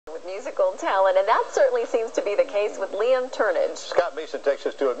With musical talent, and that certainly seems to be the case with Liam Turnage. Scott Mason takes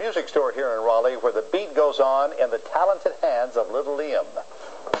us to a music store here in Raleigh where the beat goes on in the talented hands of little Liam.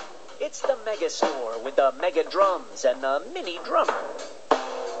 It's the mega store with the mega drums and the mini drummer.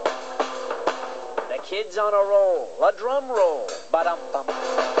 The kid's on a roll, a drum roll, ba-dum-bum.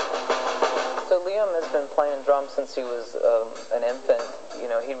 So Liam has been playing drums since he was an infant. You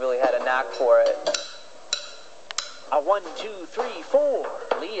know, he really had a knack for it. A 1, 2, 3, 4.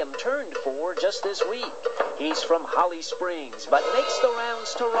 Liam turned 4 just this week. He's from Holly Springs, but makes the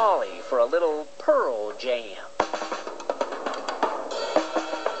rounds to Raleigh for a little Pearl Jam.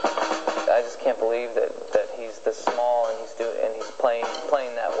 I just can't believe that he's this small and he's playing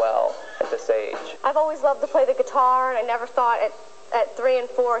that well at this age. I've always loved to play the guitar, and I never thought at 3 and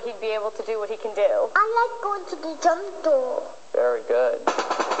 4 he'd be able to do what he can do. I like going to the drum store. Very good.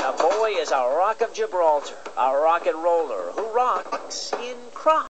 The boy is a rock of Gibraltar, a rock and roller who rocks in Crocs.